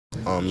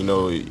You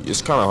know,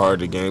 it's kind of hard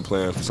to game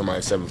plan for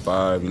somebody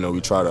 7'5". You know,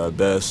 we tried our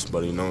best,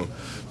 but you know,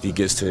 if he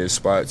gets to his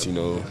spots, you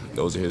know,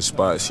 those are his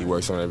spots. He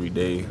works on every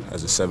day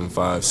as a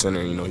 7'5"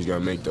 center. You know, he's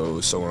gonna make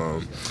those. So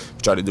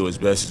we tried to do as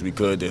best as we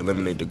could to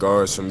eliminate the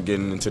guards from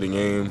getting into the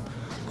game.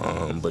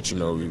 But you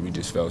know, we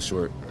just fell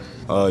short.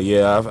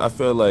 Yeah, I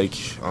feel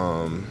like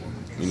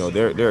you know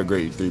they're a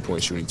great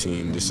 3-point shooting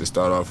team just to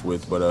start off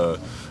with. But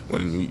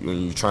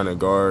when you're trying to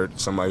guard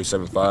somebody who's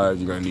 7'5",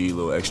 you're gonna need a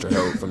little extra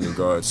help from your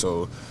guard.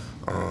 So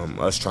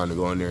us trying to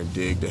go in there and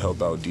dig to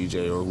help out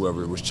DJ or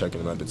whoever was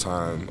checking them at the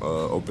time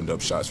opened up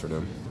shots for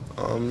them.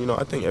 You know,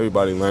 I think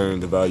everybody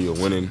learned the value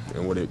of winning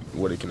and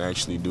what it can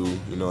actually do.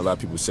 You know, a lot of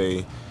people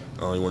say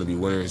you want to be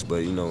winners,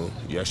 but you know,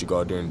 you actually go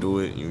out there and do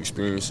it, and you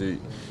experience it.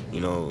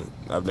 You know,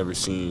 I've never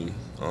seen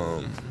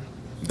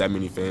that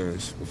many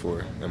fans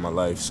before in my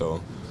life,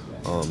 so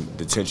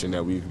the tension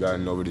that we've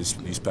gotten over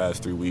these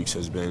past 3 weeks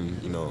has been,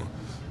 you know,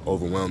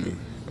 overwhelming,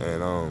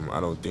 and I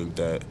don't think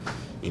that,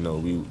 you know,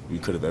 we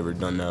could have ever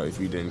done that if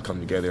we didn't come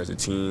together as a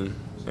team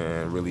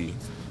and really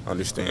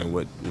understand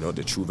what, you know,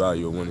 the true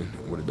value of winning,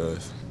 what it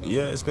does.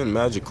 Yeah, it's been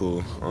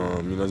magical.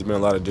 You know, there's been a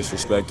lot of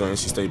disrespect on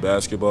NC State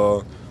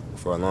basketball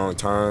for a long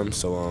time,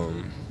 so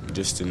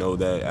just to know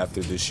that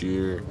after this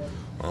year,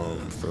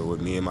 for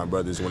what me and my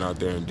brothers went out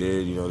there and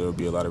did, you know, there'll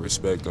be a lot of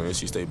respect on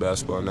NC State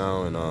basketball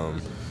now, and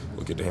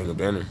we'll get to hang a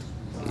banner.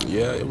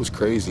 Yeah, it was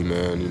crazy,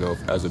 man. You know,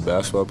 as a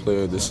basketball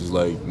player, this is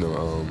like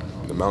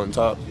the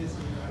mountaintop.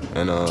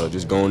 And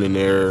just going in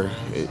there,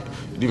 it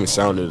even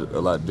sounded a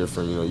lot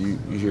different. You know, you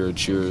hear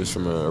cheers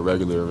from a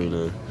regular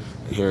arena,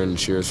 and hearing the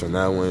cheers from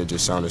that one, it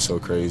just sounded so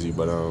crazy.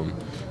 But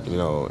you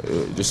know,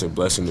 just a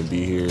blessing to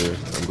be here.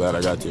 I'm glad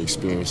I got to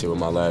experience it with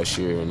my last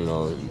year, and you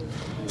know,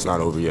 it's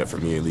not over yet for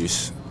me at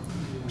least.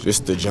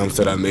 Just the jumps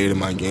that I made in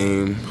my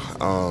game,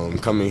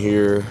 coming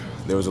here,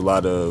 there was a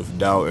lot of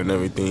doubt and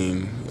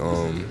everything,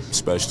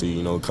 especially,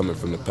 you know, coming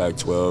from the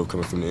Pac-12,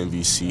 coming from the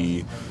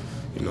MVC.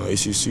 You know,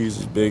 ACC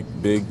is a big,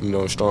 you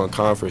know, strong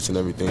conference and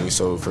everything.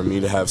 So for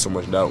me to have so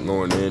much doubt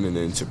going in and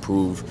then to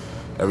prove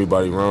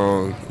everybody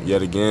wrong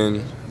yet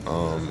again,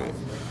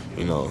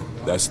 you know,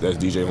 that's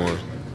DJ Horne.